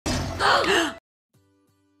Hey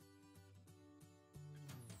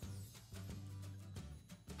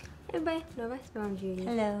everybody, I'm Judy.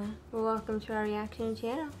 Hello. Welcome to our reaction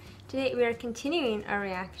channel. Today we are continuing our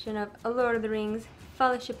reaction of A Lord of the Rings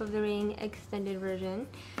Fellowship of the Ring extended version.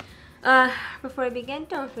 Before we begin,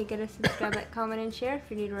 don't forget to subscribe, like, comment, and share if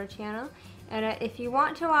you're new to our channel. And if you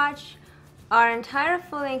want to watch our entire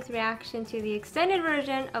full-length reaction to the extended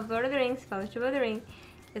version of Lord of the Rings Fellowship of the Ring,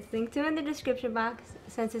 it's linked to in the description box.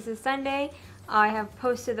 Since this is Sunday, I have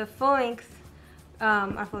posted the full-length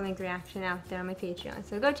our full-length reaction out there on my Patreon.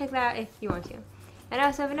 So go check that out if you want to. And I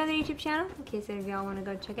also have another YouTube channel, in case any of y'all want to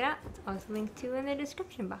go check it out. It's also linked to in the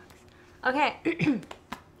description box. Okay,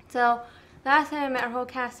 so last time I met our whole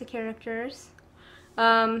cast of characters.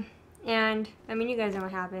 And, I mean, you guys know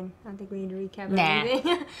what happened. I don't think we need to recap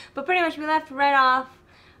everything. But pretty much we left right off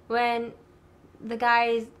when the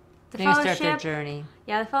guys, the Fellowship. Start their journey.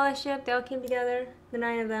 Yeah, the Fellowship, they all came together, the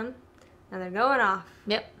 9 of them. Now they're going off.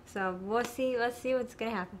 Yep. So we'll see. Let's see what's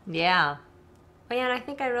gonna happen. Yeah. Oh yeah, and I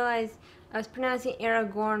think I realized I was pronouncing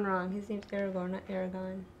Aragorn wrong. His name's Aragorn, not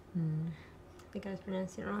Aragon. I think I was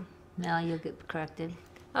pronouncing it wrong. Now you'll get corrected.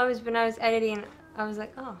 When I was editing, I was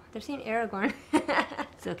like, oh, they're saying Aragorn.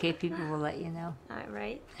 It's okay. People will let you know. All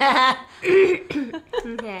right.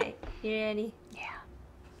 Okay, you ready? Yeah.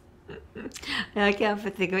 I can't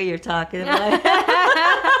think what you're talking about.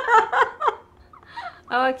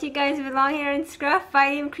 Oh, it's you guys with long hair and scruff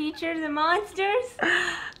fighting creatures and monsters?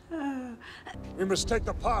 We must take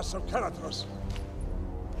the pass of Carathos.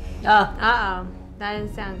 Oh. Uh-oh. That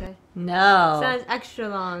doesn't sound good. No. Sounds extra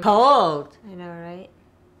long. Cold. I know, right?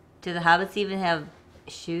 Do the hobbits even have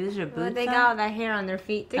shoes or boots Well, they on? got all that hair on their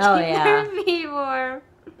feet to keep yeah. their feet warm.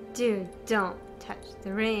 Dude, don't touch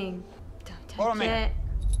the ring. Don't Follow touch me. it.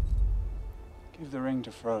 Give the ring to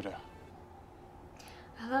Frodo.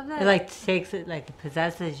 I love that. It like takes it, like it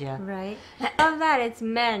possesses you. Right. I love that it's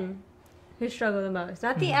men who struggle the most.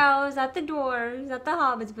 Not the elves, not the dwarves, not the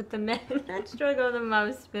hobbits, but the men that struggle the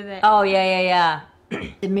most with it. Oh, yeah.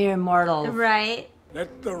 The mere mortals. Right.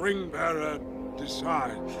 Let the ring bearer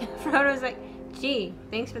decide. Frodo's like, gee,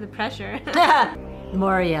 thanks for the pressure.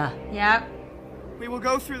 Moria. Yep. We will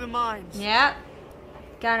go through the mines. Yep.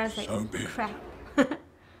 God, I was like, So be it. crap.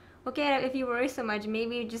 Okay, if you worry so much,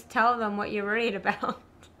 maybe you just tell them what you're worried about.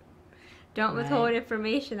 Don't withhold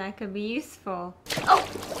information that could be useful.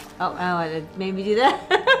 Oh, it made me do that?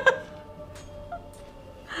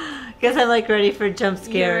 Guess I'm like ready for a jump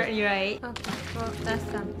scare. You're right. Okay, well, that's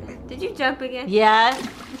something. Did you jump again? Yes.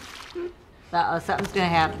 Uh-oh, something's gonna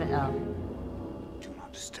happen. Oh. Do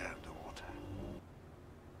not disturb the water.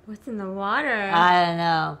 What's in the water? I don't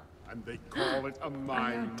know. And they call it a Are you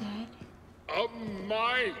mine. dead? A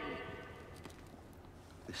mine!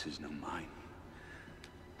 This is no mine.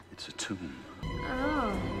 It's a tomb.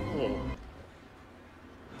 Oh.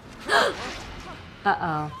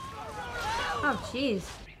 Uh-oh. Oh, jeez.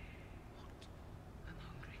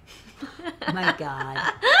 Oh my God.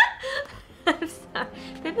 I'm sorry.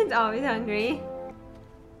 Pippin's always hungry.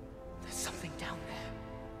 There's something down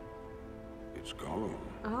there. It's Gollum.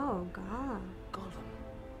 Oh, God. Gollum.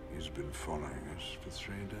 He's been following us for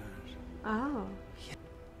 3 days. Oh.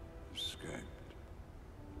 Escaped.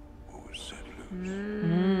 Or was set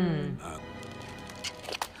loose.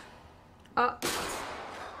 Oh.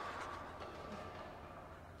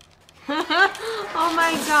 Oh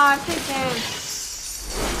my God, Pippin.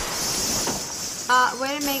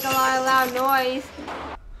 Way to make a lot of loud noise.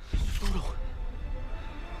 Frodo.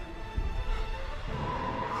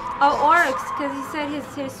 Oh, orcs, because he said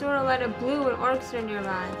his sword will let it blue when orcs are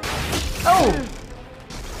nearby. Oh!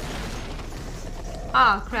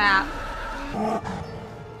 Oh, crap.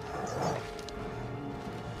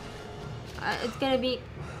 It's gonna be...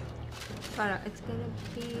 Hold on, it's gonna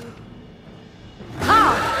be...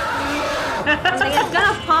 Oh! I was like, it's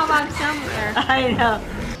gonna pop up somewhere. I know.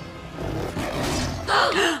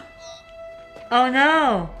 Oh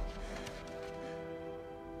no!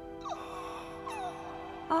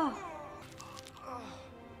 Oh.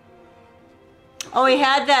 Oh, he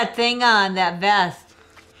had that thing on, that vest.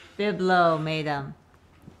 Biblo made him.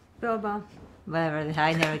 Bilbo. Whatever,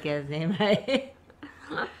 I never get his name right.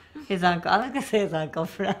 His uncle. I'm not gonna say his uncle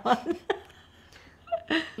for that one.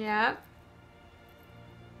 Yep.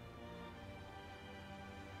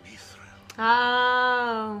 Mithril.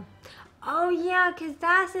 Oh. Oh, yeah, because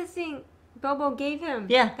that's the thing Bilbo gave him.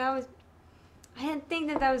 Yeah. That was... I didn't think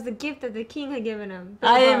that was the gift that the king had given him.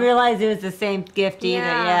 I didn't Bilbo. realize it was the same gift either,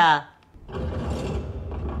 Yeah. yeah.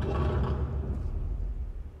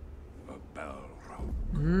 A bell rope.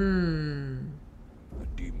 Mmm. A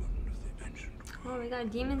demon of the ancient world. Oh, we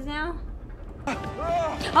got demons now?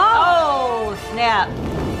 Oh! snap.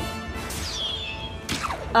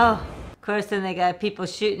 Oh, of course then they got people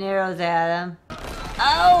shooting arrows at him.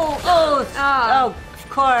 Oh, of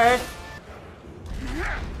course.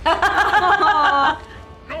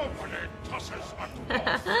 Nobody tosses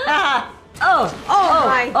a Oh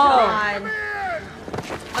my god.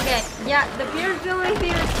 Okay, yeah, the beard's the only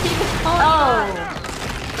thing that's keeping holding on.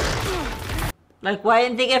 Like, why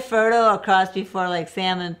didn't they get Frodo across before, like,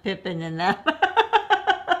 Sam and Pippin and them?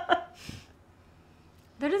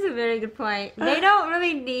 That is a very good point. They don't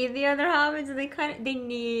really need the other hobbits. They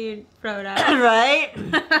need Frodo. Right?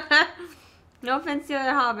 No offense to the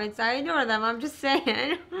other hobbits. I adore them. I'm just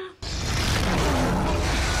saying.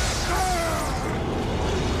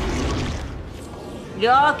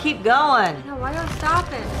 Y'all keep going. No, why y'all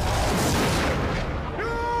stopping?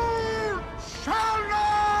 You shall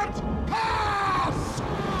not pass!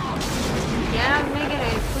 Yeah, I'm making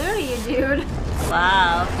it clear to you, dude.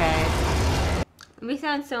 Wow, okay. We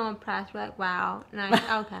sound so impressed. We're like, wow. Nice.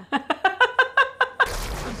 Okay.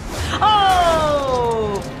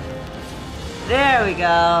 Oh! There we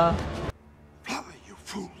go. Fly, you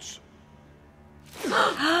fools!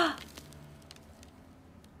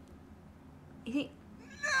 You think...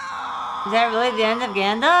 Is that really the end of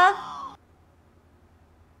Gandalf?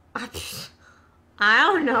 I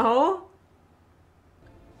don't know.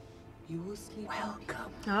 You will sleep.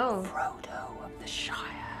 Welcome, Oh, Frodo of the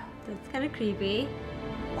Shire. that's kind of creepy.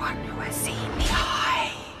 One who has seen the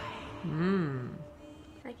eye. Hmm.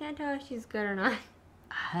 I can't tell if she's good or not.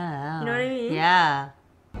 I don't know. You know what I mean? Yeah.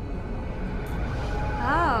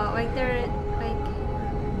 Oh, like they're like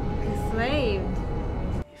enslaved.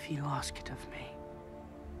 If you ask it of me,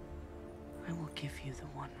 I will give you the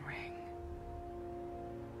One Ring.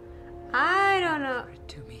 I don't know Give it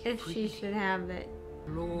to me if she freely. should have it.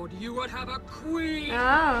 Lord, you would have a queen,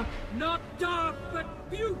 Oh, not dark but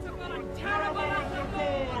beautiful and terrible as the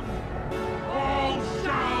moon.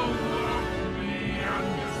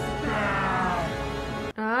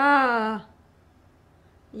 oh.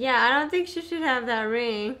 Yeah, I don't think she should have that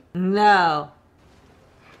ring. No.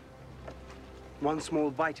 One small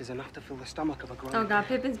bite is enough to fill the stomach of a grown Oh god,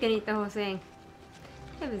 Pippin's gonna eat the whole thing.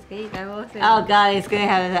 Pippin's gonna eat that whole thing. Oh god, he's gonna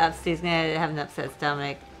have an upset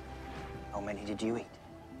stomach. How many did you eat?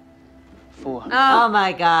 4. Oh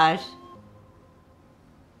my gosh.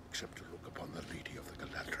 Except to look upon the lady of the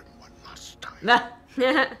Galadrim one last time.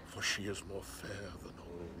 For she is more fair than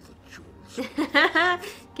all the jewels.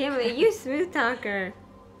 Can't believe you smooth talker.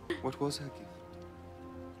 What was her gift?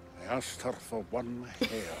 I asked her for one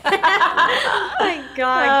hair. Oh my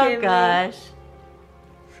god, Oh Gimli. gosh.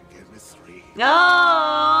 She gave me 3. No.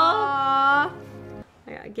 Aww. Oh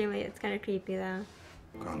god, Gimli, it's kind of creepy though.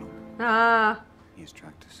 Gollum, Ah, he's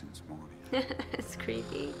tracked us since morning. it's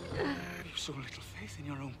creepy. You have so little faith in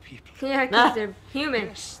your own people. Yeah, because they're human.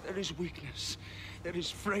 Yes, there is weakness, there is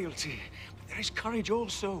frailty, but there is courage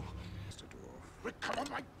also. Recover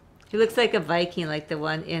my... He looks like a Viking, like the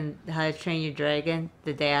one in How to Train Your Dragon,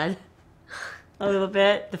 the dad. A little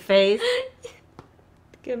bit, the face.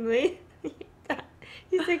 Gimli.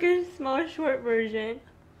 He's like a small, short version.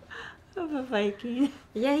 Of a Viking.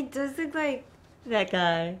 Yeah, he does look like That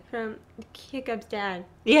guy. from Hiccup's dad.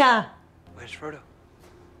 Yeah. Where's Frodo?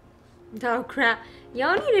 Oh crap.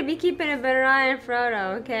 Y'all need to be keeping a better eye on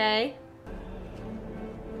Frodo, okay?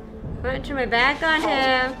 I'm gonna turn my back on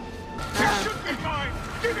him. This should be mine!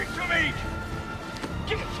 Give it to me!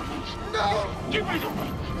 Give it to me! No! Give me the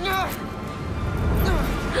ring! No!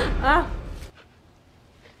 Oh.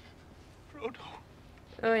 Frodo.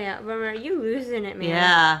 Oh yeah, remember, you losing it, man.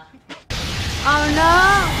 Yeah. Oh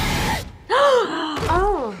no!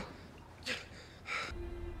 Oh!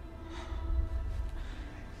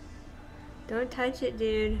 Don't touch it,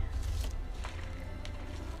 dude.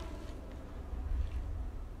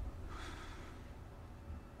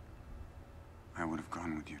 I would have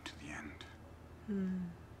gone with you to the end. Into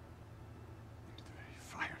the very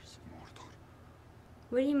fires of Mordor.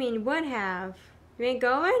 What do you mean, would have? You ain't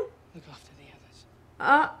going? Look after the others,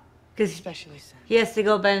 Oh, Because especially Sam. he has to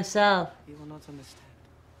go by himself. He will not understand.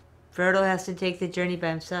 Frodo has to take the journey by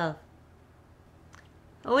himself.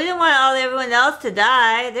 Well, we don't want everyone else to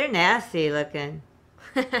die. They're nasty looking.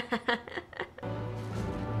 Run,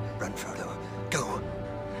 Frodo. Go.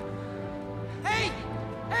 Hey!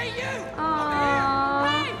 Hey, you!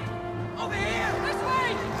 Aww. Over here! This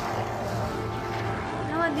way!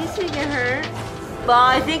 No, at least you get hurt. Well,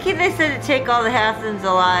 I think they said to take all the halflings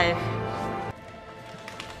alive.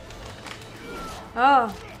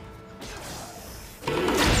 Oh.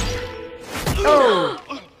 Oh.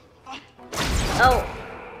 Oh.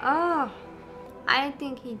 Oh. I didn't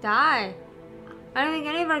think he'd die. I don't think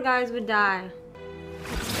any of our guys would die.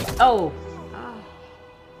 Oh.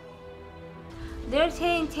 They're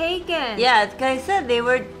getting taken. Yeah, like I said,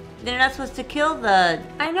 they're not supposed to kill the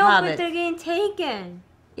I know, hobbits. but they're getting taken.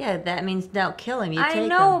 Yeah, that means don't kill him. You take I him.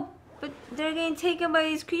 know, but they're getting taken by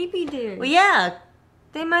these creepy dudes. Well, yeah.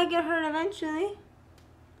 They might get hurt eventually.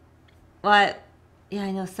 What? Yeah,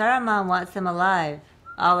 I know. Saruman wants them alive.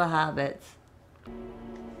 All the hobbits.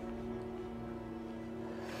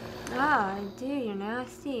 Oh, I do. You're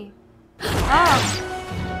nasty. Oh.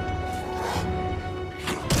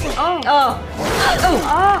 Oh. Oh. Oh.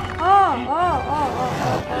 Oh.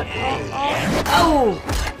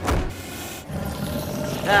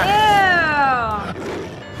 Ah. Ew.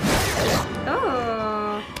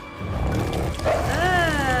 Oh.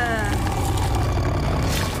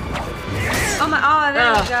 Oh my, oh,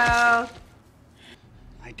 there we go.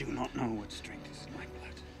 I do not know what strength is in my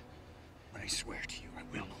blood, but I swear to you, I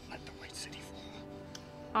will not let the White City fall.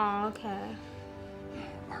 Oh, okay.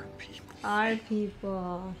 Our people. Our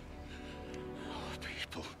people. Our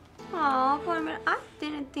people. Oh, hold on a minute. I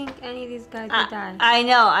didn't think any of these guys would die. I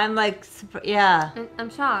know. I'm like, yeah. I'm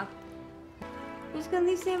shocked. You're just gonna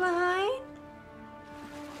leave Sam behind?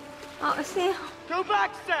 Oh, Sam. Go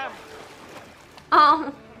back, Sam!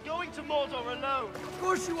 Oh. I'm going to Mordor alone. Of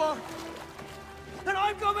course you are. And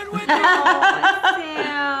I'm coming with you. Oh,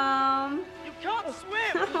 Sam. You can't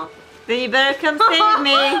swim. Then you better come save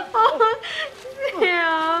me. Oh,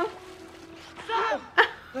 Sam.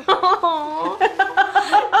 Oh.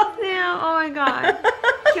 Sam, oh my god.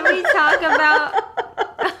 Can we talk about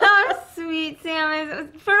how sweet Sam is?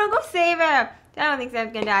 Frodo, go save him. I don't think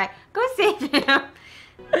Sam's gonna die. Go save him.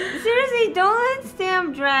 Seriously, don't let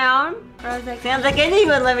Sam drown. Or I was like, Sam's like, I knew you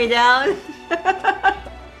wouldn't let me down.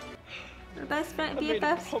 we're best friend, I made a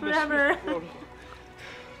BFFs promise forever. with Frodo.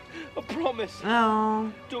 A promise.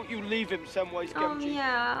 Oh. Don't you leave him, Samwise Oh Gamgee.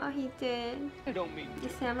 yeah, he did. I don't mean to.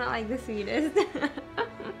 Sam not like the sweetest.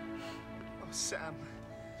 Oh, Sam.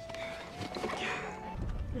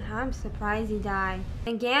 I'm surprised he died.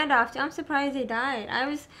 And Gandalf, I'm surprised he died. I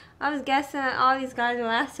was guessing that all these guys would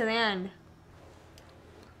last to the end.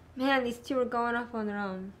 Man, these two were going off on their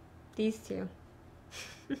own. These two.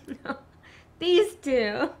 No. These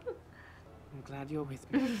two. I'm glad you're with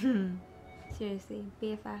me. Seriously,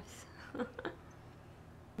 BFFs.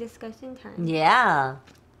 Discussion time. Yeah.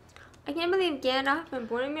 I can't believe Gandalf and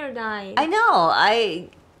Boromir died. I know.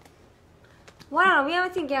 Wow, we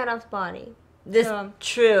haven't seen Gandalf's body. This So,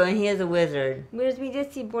 true, and he is a wizard. we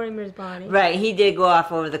did see Boromir's body. Right, he did go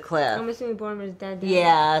off over the cliff. I'm assuming Boromir's dead.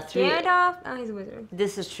 Yeah, Gandalf? Oh, he's a wizard.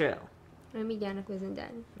 This is true. Maybe Gandalf wasn't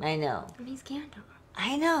dead. I know. I mean, he's Gandalf.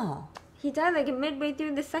 I know. He died like midway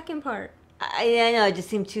through the second part. I know. It just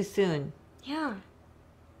seemed too soon. Yeah.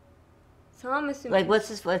 So I'm assuming. Like, what's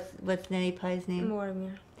Nettie Pie's name?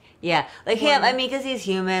 Boromir. Yeah, like him. Boromir. I mean, because he's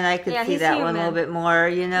human, I could Yeah, see he's that one a human. little bit more.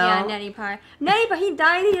 You know. Yeah, Nettie Pie. Nettie Pie, he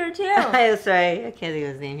died here too. I'm sorry, I can't think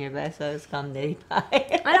of his name here, but I saw it was called Nettie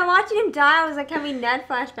Pie. I know, watching him die, I was like having Ned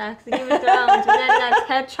flashbacks to Game of Thrones, and then Ned's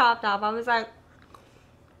head chopped off. I was like,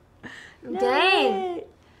 dang.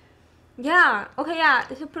 Yeah. Okay. Yeah.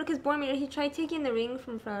 Because Boromir, he tried taking the ring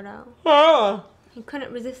from Frodo. Oh. He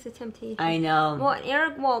couldn't resist the temptation. I know.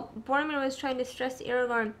 Well, Boromir was trying to stress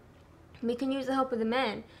Aragorn, we can use the help of the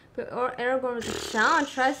men. But Aragorn was like, I don't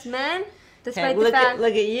trust men. Despite the fact.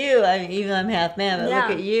 Look at you. I mean, even I'm half man, but Yeah.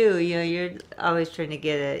 look at you. You know, you're always trying to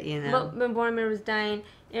get it. You know. But when Boromir was dying,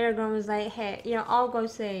 Aragorn was like, hey, I'll go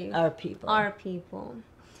save Our people. our people.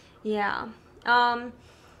 Yeah. And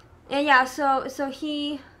yeah, so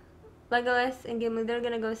he, Legolas and Gimli, they're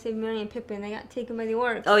gonna go save Merry and Pippin. They got taken by the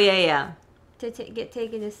orcs. Oh yeah. To get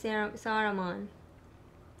taken to Saruman.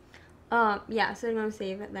 Yeah, so they're gonna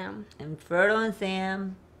save them. And Frodo and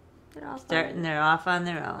Sam They're all they're off on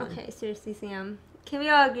their own. Okay, seriously, Sam. Can we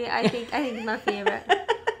all agree? I think he's my favorite.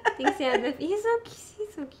 I think Sam's he's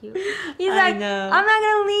so cute. He's I like, know. I'm not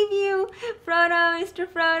gonna leave you, Frodo, Mr.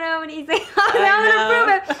 Frodo, and he's like, I'm gonna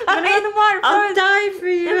prove it. I'm gonna in the water. I'll die for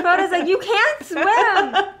you. And Frodo's like, you can't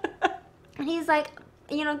swim. And he's like,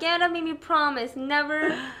 Gandalf made me promise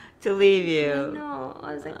never to leave I you. know.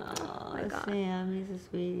 I was like, oh my god. Sam, he's a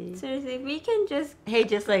sweetie. Seriously, if we can just Hey,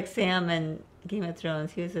 just like Sam in Game of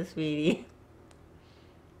Thrones, he was a sweetie.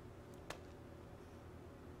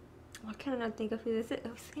 I cannot think of who this is. Oh,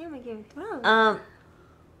 Sam in Game of Thrones.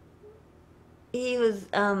 He was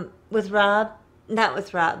with Rob, not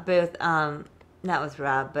with Rob, but not with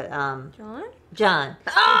Rob, but John? John.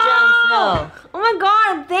 Oh! Jon Snow. Oh my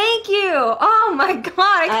god, thank you! Oh my god,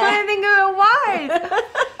 I couldn't think of who it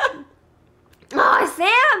was! Oh,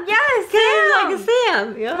 Sam! Yes, Sam! Like a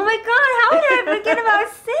Sam. Yeah. Oh my god, how did I forget about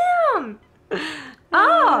Sam?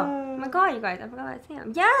 Oh my god, you guys, I forgot about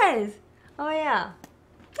Sam. Yes! Oh yeah.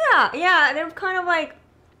 Yeah, they're kind of like,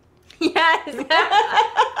 yes.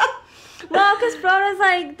 Well, because Frodo's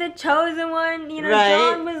like the chosen one, you know, Right.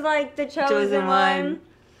 John was like the chosen one.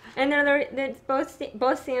 And they're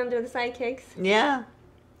both Sams are the sidekicks. Yeah.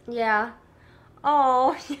 Yeah.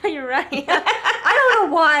 Oh, yeah, you're right. I don't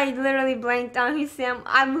know why I literally blanked on who's Sam.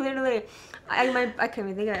 I couldn't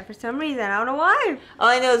even think of it for some reason. I don't know why. All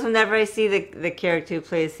I know is whenever I see the character who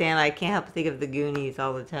plays Sam, I can't help but think of the Goonies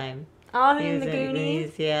all the time. Oh, He in was the in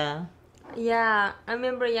Goonies? yeah. Yeah, I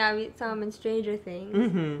remember, we saw him in Stranger Things.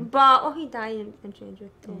 Mm-hmm. But, he died in Stranger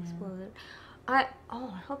Things. Spoiler. I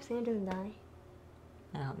hope Sam doesn't die.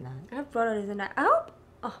 I hope not. I hope Frodo doesn't die. I hope,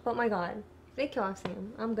 but my god. If they kill off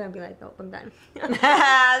Sam, I'm gonna be like, nope, I'm done.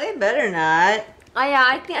 They better not. Oh yeah,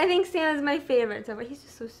 I think Sam is my favorite, so, but he's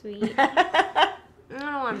just so sweet. I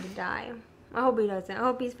don't want him to die. I hope he doesn't. I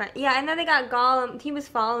hope he's fine. Yeah, and then they got Gollum. He was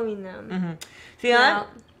following them.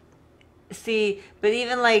 Mm-hmm. See, but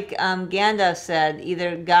even like Gandalf said,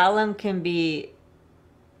 either Gollum can be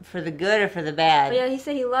for the good or for the bad. But yeah, he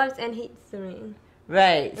said he loves and hates the ring.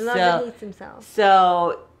 Right. He loves and hates himself.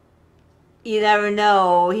 So you never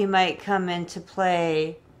know. He might come into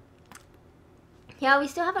play. Yeah, we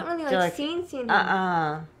still haven't really seen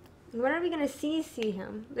him. When are we gonna see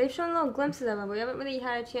him? They've shown little glimpses of him, but we haven't really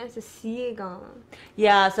had a chance to see Gollum.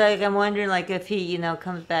 Yeah, so I'm wondering if he,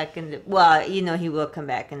 comes back into, well, he will come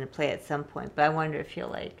back into play at some point, but I wonder if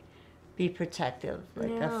he'll be protective, a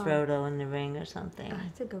Frodo in the ring or something. Oh,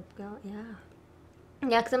 that's a good go. Yeah.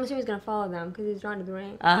 Yeah, because I'm assuming he's gonna follow them because he's drawn to the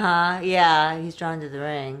ring. Yeah, he's drawn to the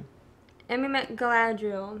ring. And we met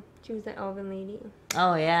Galadriel. She was the elven lady.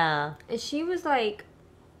 Oh yeah. And she was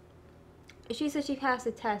she said she passed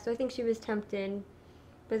the test, so I think she was tempted.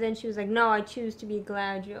 But then she was like, no, I choose to be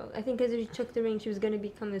Galadriel. I think because if she took the ring, she was going to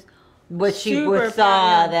become this way too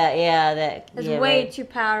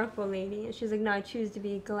powerful lady. And she was like, no, I choose to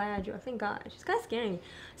be Galadriel. Thank God. She's kind of scaring me.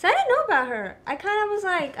 So I didn't know about her. I kind of was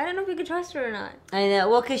like, I didn't know if we could trust her or not. I know.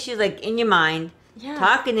 Well, because she's in your mind. Yeah.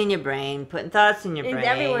 Talking in your brain, putting thoughts in your brain. In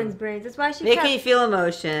everyone's brains. That's why she making you feel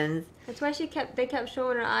emotions. That's why they kept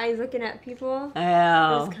showing her eyes looking at people.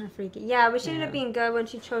 Yeah. It was kind of freaky. Yeah, but she ended up being good when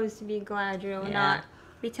she chose to be Galadriel and not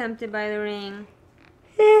be tempted by the ring.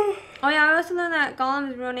 Oh yeah, I also learned that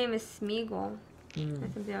Gollum's real name is Smeagol.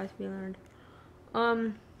 That's something else we learned.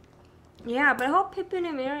 Yeah, but I hope Pippin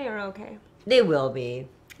and Merry are okay. They will be.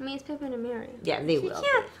 I mean, it's Pippin and Merry. Yeah, they will.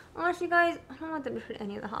 Yeah, honestly, guys, I don't want them to hurt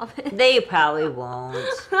any of the hobbits. They probably won't.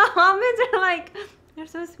 The hobbits are they're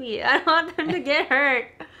so sweet. I don't want them to get hurt.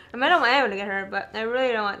 I mean, I don't want anyone to get hurt, but I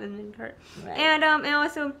really don't want them to get hurt. Right. And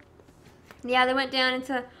also, yeah, they went down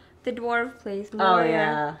into the dwarf place. Moria. Oh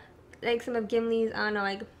yeah. Some of Gimli's, I don't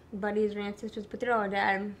know, buddies or ancestors, but they're all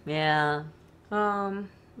dead. Yeah.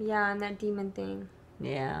 Yeah, and that demon thing.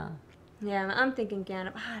 Yeah. Yeah, I'm thinking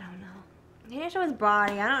Gandalf. I don't know. He didn't show his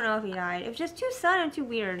body. I don't know if he died. It was just too sudden and too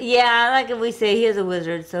weird. Yeah, like we say, he is a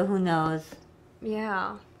wizard, so who knows?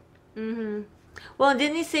 Yeah. Mm-hmm. Well,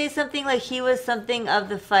 didn't he say something he was something of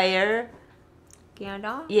the fire?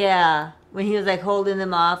 Gandalf? Yeah. When he was holding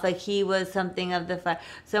them off, he was something of the fire.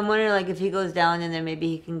 So I'm wondering if he goes down in there, maybe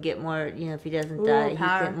he can get more, if he doesn't die, he's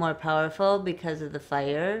get more powerful because of the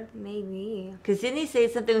fire. Maybe. Because didn't he say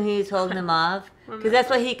something when he was holding him off? Because that's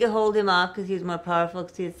why he could hold him off, because he was more powerful,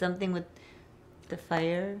 because he had something with the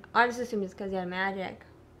fire. I just assumed it's because he had magic.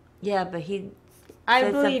 Yeah, but he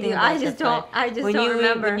I believe you. I just don't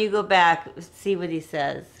remember. When you go back, see what he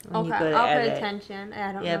says. When you go to I'll edit. pay attention.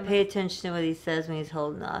 I don't remember. Pay attention to what he says when he's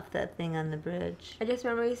holding off that thing on the bridge. I just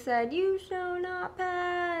remember he said, "You shall not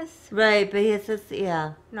pass." Right, but he says,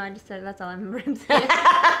 yeah. No, I just said, that's all I remember him saying. "You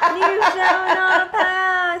shall not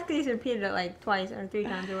pass." Because he's repeated it twice or 3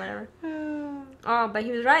 times or whatever. Oh, but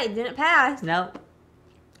he was right. It didn't pass. Nope.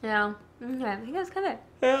 Yeah. Okay, he was covered.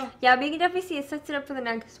 Yeah. Yeah, but you can definitely see it sets it up for the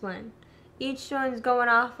next one. Each one's going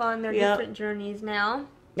off on their different journeys now.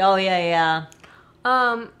 Oh, yeah.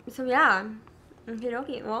 So yeah.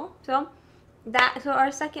 Okay. Well, so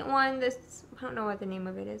our second one, I don't know what the name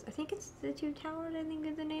of it is. I think it's The Two Towers, I think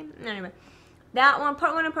is the name. Anyway. That one,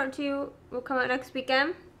 part 1 and part 2, will come out next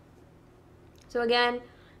weekend. So again,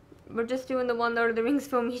 we're just doing the one Lord of the Rings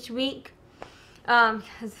film each week.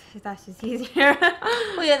 Because that's just easier.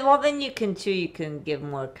 Well, then you can give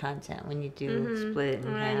more content when you do split it in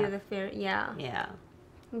half. When I do the fair, yeah. Yeah.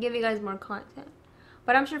 Give you guys more content.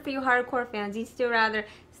 But I'm sure for you hardcore fans, you'd still rather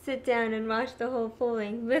sit down and watch the whole full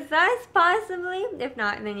length with us, possibly. If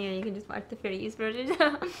not, then you can just watch the fair use version.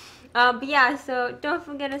 But yeah, so don't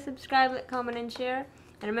forget to subscribe, like, comment, and share.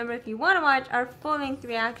 And remember, if you want to watch our full length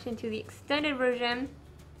reaction to the extended version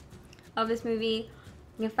of this movie,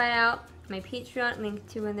 You can find out my Patreon, link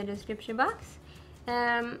to in the description box.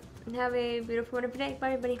 And have a beautiful, wonderful day.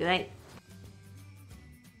 Bye, everybody. Good night.